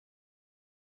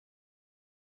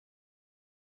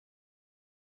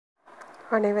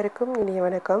அனைவருக்கும் இனிய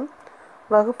வணக்கம்.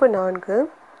 வகுப்பு 4,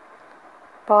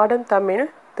 பாடம் தமிழ்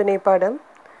துணைப்பாடம்.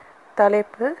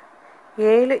 தலைப்பு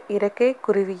 7 இறக்கை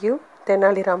குருவியும்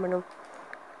தெனாலிராமனும்.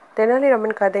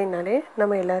 தெனாலிராமன் கதைனாலே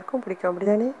நம்ம எல்லாருக்கும் பிடிக்கும்,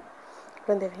 அப்படிதானே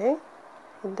குழந்தைகளே?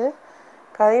 இந்த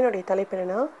கதையினுடைய தலைப்பு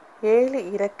என்னென்னா 7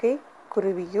 இறக்கை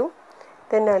குருவியும்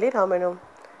தெனாலிராமனும்.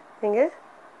 நீங்கள்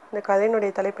இந்த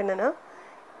கதையினுடைய தலைப்பு என்னென்னா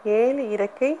 7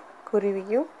 இறக்கை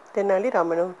குருவியும்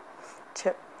தெனாலிராமனும்.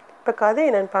 சரி, இப்போ கதை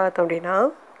என்னென்னு பார்த்தோம் அப்படின்னா,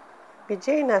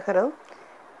 விஜயநகரம்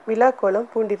விழாக்கோலம்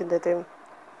பூண்டிருந்தது.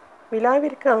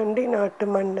 விழாவிற்கு அண்டை நாட்டு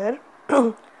மன்னர்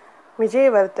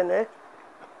விஜயவர்த்தனர்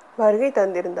வருகை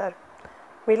தந்திருந்தார்.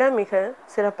 விழா மிக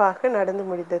சிறப்பாக நடந்து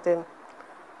முடிந்தது.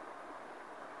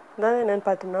 அதாவது என்னென்னு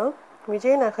பார்த்தோம்னா,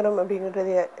 விஜயநகரம்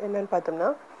அப்படிங்கிறது என்னென்னு பார்த்தோம்னா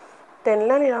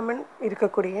தெனாலிராமன்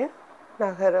இருக்கக்கூடிய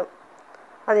நகரம்.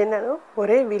 அது என்னன்னா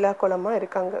ஒரே விழாக்கோலமாக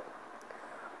இருக்காங்க.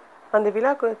 அந்த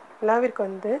விழாவிற்கு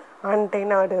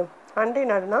அண்டை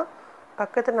நாடுனா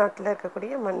பக்கத்து நாட்டில்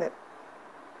இருக்கக்கூடிய மன்னர்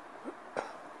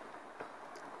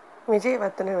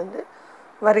விஜயவர்த்தனர்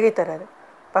வருகை தராரு.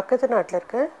 பக்கத்து நாட்டில்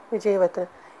இருக்க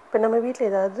விஜயவர்த்தனர். இப்போ நம்ம வீட்டில்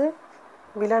ஏதாவது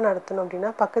விழா நடத்தணும்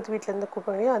அப்படின்னா பக்கத்து வீட்டிலேருந்து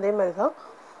கூப்பிடுங்க. அதே மாதிரி தான்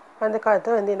அந்த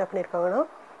காலத்தை என்ன பண்ணியிருக்காங்கன்னா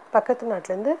பக்கத்து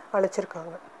நாட்டிலேருந்து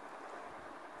அழைச்சிருக்காங்க.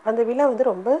 அந்த விழா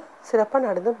ரொம்ப சிறப்பாக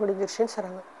நடந்து முடிஞ்சிருச்சுன்னு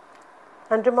சொல்கிறாங்க.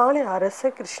 அன்று மாலை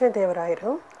அரசர்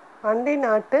கிருஷ்ணதேவராயரும் அண்டை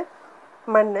நாட்டு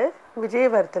மன்னர்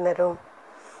விஜயவர்த்தனரும்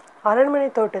அரண்மனை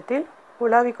தோட்டத்தில்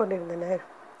உலாவிக் கொண்டிருந்தனர்.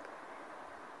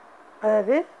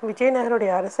 அதாவது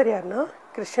விஜயநகருடைய அரசர் யாருன்னா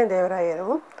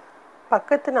கிருஷ்ணதேவராயரும்,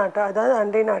 பக்கத்து நாட்டு, அதாவது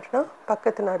அண்டை நாட்டுனா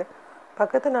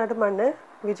பக்கத்து நாடு மன்னர்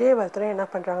விஜயவர்த்தனர் என்ன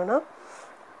பண்ணுறாங்கன்னா,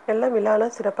 எல்லாம்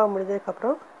விழாலாம் சிறப்பாக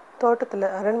முடிஞ்சதுக்கப்புறம்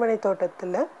அரண்மனை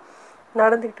தோட்டத்தில்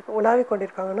உலாவிக்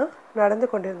கொண்டிருக்காங்கன்னா நடந்து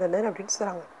கொண்டிருந்தனர் அப்படின்னு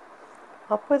சொல்கிறாங்க.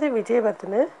 அப்போது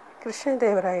விஜயவர்த்தனர்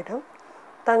கிருஷ்ணதேவராயரிடம்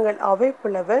தங்கள் அவை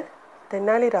புலவர்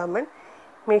தெனாலிராமன்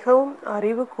மிகவும்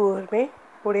அறிவு கூர்மை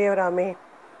உடையவராமே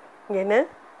என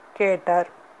கேட்டார்.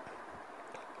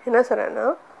 என்ன சொல்கிறேன்னா,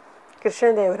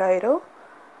 கிருஷ்ணதேவராயரும்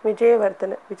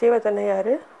விஜயவர்த்தனர்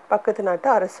யார்? பக்கத்து நாட்டு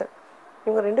அரசர்.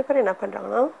 இவங்க 2 பேரும் என்ன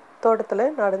பண்ணுறாங்கன்னா, தோட்டத்தில்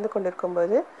நடந்து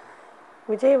கொண்டிருக்கும்போது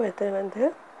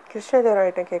விஜயவர்த்தனர்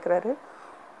கிருஷ்ணதேவராயர்கிட்ட கேட்குறாரு,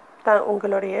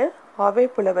 உங்களுடைய அவை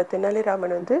புலவர்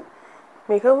தெனாலிராமன்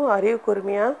மிகவும் அறிவு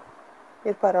கூர்மையாக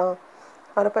இருப்பாராம்,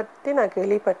 அவரை பற்றி நான்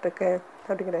கேள்விப்பட்டிருக்கேன்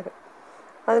அப்படிங்கிறாரு.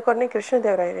 அதுக்கு உடனே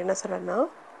கிருஷ்ணதேவராயர் என்ன சொல்கிறாருன்னா,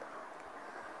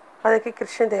 அதுக்கு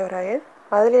கிருஷ்ணதேவராயர்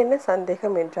அதில் என்ன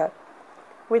சந்தேகம் என்றார்.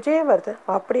 விஜயவர்தன்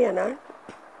அப்படியானால்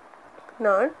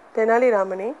நான்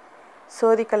தெனாலிராமனை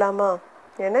சோதிக்கலாமா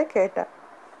என கேட்டார்.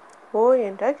 ஓ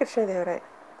என்றார் கிருஷ்ணதேவராயர்.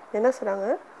 என்ன சொல்கிறாங்க,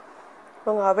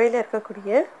 அவங்க அவையில்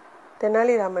இருக்கக்கூடிய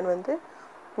தெனாலிராமன்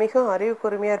மிகவும் அறிவு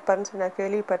கூர்மையாக இருப்பார்னு சொல்லி நான்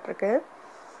கேள்விப்பட்டிருக்கேன்,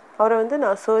 அவரை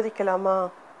நான் சோதிக்கலாமா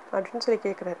அப்படின்னு சொல்லி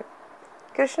கேட்குறாரு.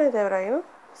 கிருஷ்ணதேவராயரும்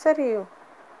சரி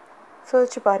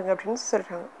சோதிச்சு பாருங்க அப்படின்னு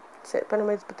சொல்கிறாங்க. சரி, இப்போ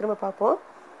நம்ம திரும்ப பார்ப்போம்.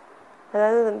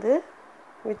 அதாவது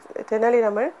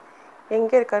தெனாலிராமன்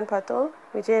எங்கே இருக்கான்னு பார்த்தோம்,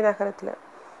 விஜயநகரத்தில்.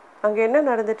 அங்கே என்ன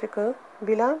நடந்துட்டுருக்கு?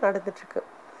 விழா நடந்துட்டுருக்கு.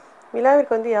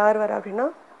 விழாவிற்கு யார் வரா அப்படின்னா,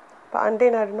 இப்போ அண்டை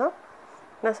நாடுனா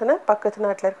என்ன சொன்னால் பக்கத்து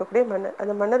நாட்டில் இருக்கக்கூடிய மன்னர்.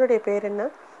 அந்த மன்னருடைய பேர் என்ன?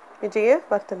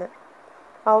 விஜயவர்த்தனர்.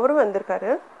 அவரும்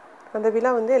வந்திருக்காரு. அந்த விழா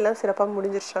எல்லாம் சிறப்பாக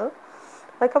முடிஞ்சிருச்சான்.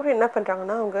 அதுக்கப்புறம் என்ன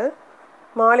பண்ணுறாங்கன்னா, அவங்க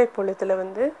மாலை பொழுதில்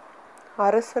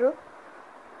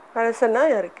அரசர்னா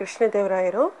யார்?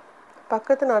 கிருஷ்ணதேவராயரும்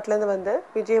பக்கத்து நாட்டிலேருந்து வந்த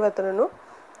விஜயவர்த்தனனும்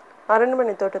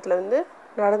அரண்மனை தோட்டத்தில்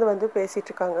நடந்து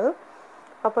பேசிகிட்ருக்காங்க.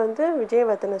 அப்போ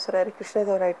விஜயவர்த்தனர் சொல்கிறார்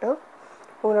கிருஷ்ணதேவராயிட்டம்,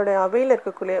 உங்களுடைய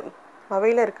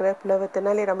அவையில் இருக்கிற புலவர்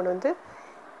தெனாலிராமன்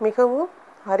மிகவும்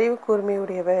அறிவு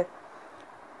கூர்மையுடையவர்,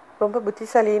 ரொம்ப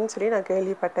புத்திசாலின்னு சொல்லி நான்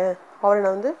கேள்விப்பட்டேன், அவரை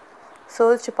நான்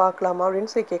சோதிச்சு பார்க்கலாமா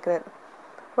அப்படின்னு சொல்லி கேட்குறாரு.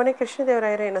 உடனே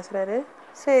கிருஷ்ணதேவராயர் என்ன சொல்கிறாரு,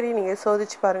 சரி நீங்கள்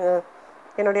சோதிச்சு பாருங்கள்,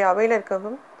 என்னுடைய அவையில்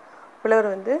இருக்கவும் புலவர்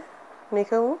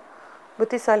மிகவும்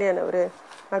புத்திசாலியானவர்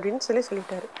அப்படின்னு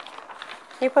சொல்லிட்டாரு.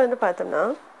 இப்போ பார்த்தோம்னா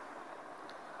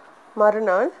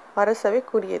மறுநாள் அரசவை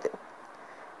கூடியது.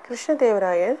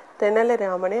 கிருஷ்ணதேவராயர்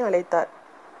தெனாலிராமனை அழைத்தார்.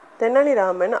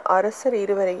 தெனாலிராமன் அரசர்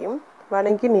இருவரையும்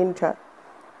வணங்கி நின்றார்.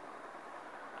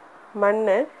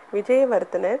 மன்னர்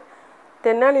விஜயவர்த்தனர்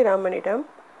தெனாலிராமனிடம்,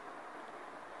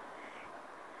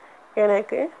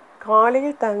 எனக்கு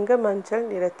காலையில் தங்க மஞ்சள்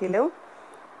நிறத்திலும்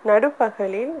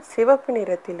நடுப்பகலில் சிவப்பு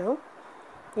நிறத்திலும்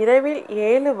இரவில்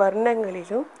 7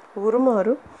 வர்ணங்களிலும்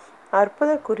உருமாறும்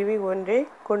அற்புத குருவி ஒன்றை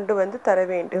கொண்டு தர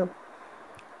வேண்டும்.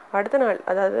 அடுத்த நாள்,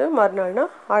 அதாவது மறுநாள்னா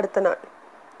அடுத்த நாள்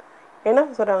என்ன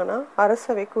சொல்கிறாங்கன்னா,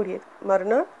 அரசவை கூடியது.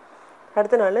 மறுநாள்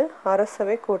அடுத்த நாள்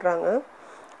அரசவை கூடுறாங்க.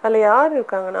 அதில் யார்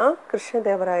இருக்காங்கன்னா,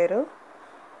 கிருஷ்ணதேவராயரும்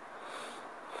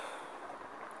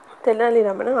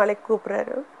தெனாலிராமனை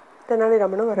கூப்பிட்றாரு.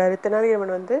 தெனாலிராமனும் வர்றாரு.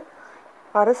 தெனாலிராமன்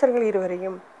அரசர்கள்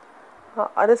இருவரையும்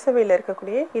அரசவையில்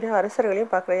இருக்கக்கூடிய இரு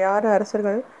அரசர்களையும் பார்க்குறாரு. யார்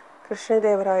அரசர்கள்?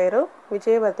 கிருஷ்ணதேவராயரும்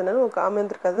விஜயவர்தனரும்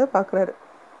அமர்ந்திருக்கிறத பார்க்குறாரு.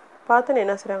 பார்த்துன்னு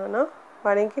என்ன செய்கிறாங்கன்னா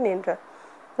வணங்கி நின்றார்.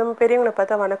 நம்ம பெரியவங்களை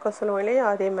பார்த்தா வணக்கம் சொல்லுவோம் இல்லையா,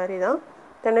 அதே மாதிரி தான்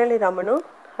தெனாலிராமனும்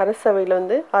அரசவையில்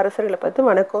வந்து அரசர்களை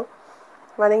பார்த்து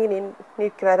வணங்கி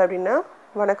நிற்கிறார் அப்படின்னா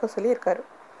வணக்கம் சொல்லி இருக்காரு.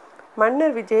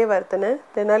 மன்னர் விஜயவர்தன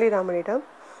தெனாலிராமனிடம்,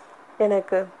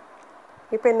 எனக்கு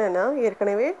இப்போ என்னென்னா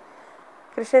ஏற்கனவே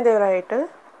கிருஷ்ணதேவராயிட்ட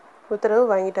உத்தரவு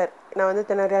வாங்கிட்டார், நான் வந்து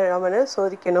தெனாலிராமனை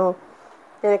சோதிக்கணும்,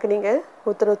 எனக்கு நீங்கள்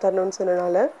உத்தரவு தரணும்னு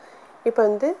சொன்னனால இப்போ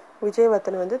வந்து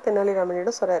விஜயவர்தன் வந்து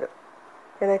தெனாலிராமனிடம் சொல்கிறாரு,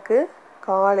 எனக்கு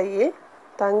காலையில்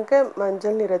தங்க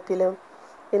மஞ்சள் நிறத்திலும்,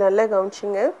 இது நல்லா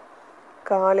கவனிச்சிங்க,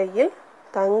 காலையில்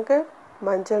தங்க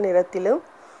மஞ்சள் நிறத்திலும்,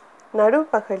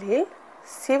 நடுப்பகலில்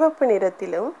சிவப்பு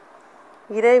நிறத்திலும்,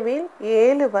 இரவில்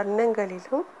 7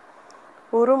 வர்ணங்களிலும்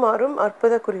உருமாறும்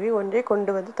அற்புத குருவி ஒன்றை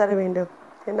கொண்டு வந்து தர வேண்டும்.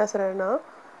 என்ன சொல்கிறேன்னா,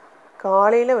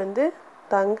 காலையில் வந்து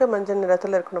தங்க மஞ்சள்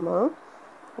நிறத்தில் இருக்கணுமா,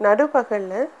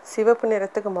 நடுப்பகலில் சிவப்பு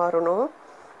நிறத்துக்கு மாறணும்,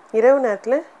 இரவு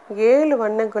நேரத்தில் 7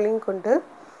 வண்ணங்களையும் கொண்டு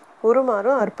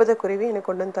உருமாறும் அற்புத குருவி எனக்கு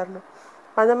கொண்டு வந்து தரணும்.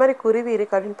 அந்த மாதிரி குருவி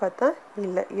இருக்கு அப்படின்னு பார்த்தா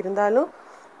இல்லை. இருந்தாலும்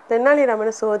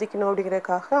தெனாலிராமனை சோதிக்கணும்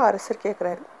அப்படிங்கிறதுக்காக அரசர்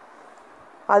கேட்குறாரு.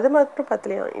 அது மட்டும்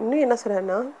பார்த்துலையா, இன்னும் என்ன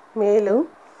சொல்கிறேன்னா, மேலும்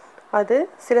அது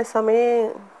சில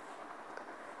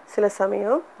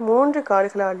சமயம் 3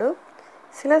 கால்களாலும்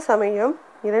சில சமயம்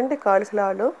 2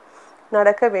 கால்களாலும்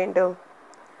நடக்க வேண்டும்.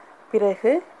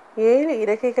 பிறகு 7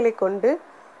 இறக்கைகளை கொண்டு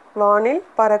வானில்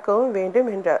பறக்கவும் வேண்டும்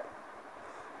என்றார்.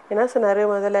 என்ன சொன்னார்?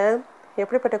 முதல்ல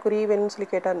எப்படிப்பட்ட குருவி வேணும்னு சொல்லி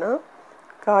கேட்டார்னா,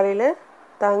 காலையில்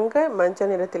தங்க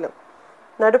மஞ்சள் நிறத்திலும்,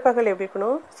 நடுப்பகல் எப்படி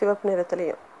இருக்கணும்? சிவப்பு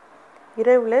நிறத்துலையும்,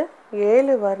 இரவில்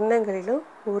 7 வர்ணங்களிலும்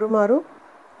உருமாறும்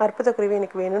அற்புத குருவி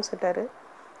எனக்கு வேணும்னு சொல்லிட்டாரு.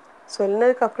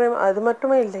 சொன்னதுக்கப்புறம் அது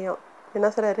மட்டுமே இல்லையா, என்ன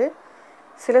சொல்கிறாரு?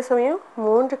 சில சமயம்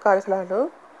 3 கால்களாலும்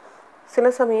சில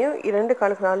சமயம் 2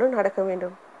 கால்களாலும் நடக்க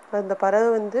வேண்டும். அந்த பறவை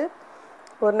வந்து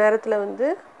ஒரு நேரத்தில் வந்து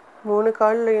 3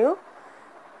 கால்லையும்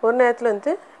ஒரு நேரத்தில்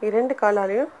வந்து 2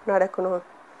 காலாலையும் நடக்கணும்.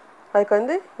 அதுக்கு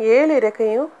வந்து 7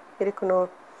 இறக்கையும் இருக்கணும்.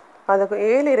 அதுக்கு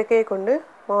 7 இறக்கையை கொண்டு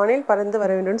வானில் பறந்து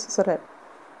வர வேண்டும்னு சொல்கிறார்.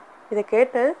 இதை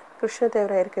கேட்ட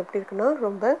கிருஷ்ணதேவராயருக்கு எப்படி இருக்குன்னா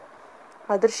ரொம்ப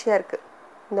அதிர்ச்சியாக இருக்குது.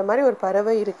 இந்த மாதிரி ஒரு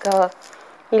பறவை இருக்கா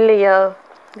இல்லையா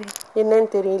என்னன்னு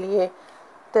தெரியலையே,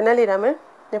 தெனாலிராமன்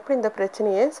எப்படி இந்த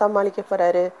பிரச்சனையை சமாளிக்க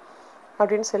போகிறாரு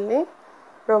அப்படின்னு சொல்லி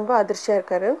ரொம்ப அதிர்ச்சியாக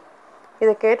இருக்கார்.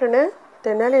 இதை கேட்டோன்னே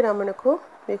தெனாலிராமனுக்கும்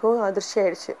மிகவும் அதிர்ச்சி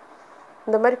ஆயிடுச்சு.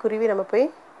 இந்த மாதிரி குருவி நம்ம போய்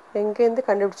எங்கேருந்து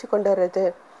கண்டுபிடிச்சி கொண்டு வர்றது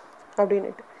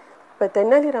அப்படின்ட்டு. இப்போ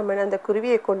தெனாலிராமன் அந்த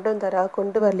குருவியை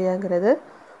கொண்டு வரலையாங்கிறது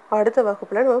அடுத்த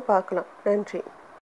வகுப்பில் நம்ம பார்க்கலாம். நன்றி.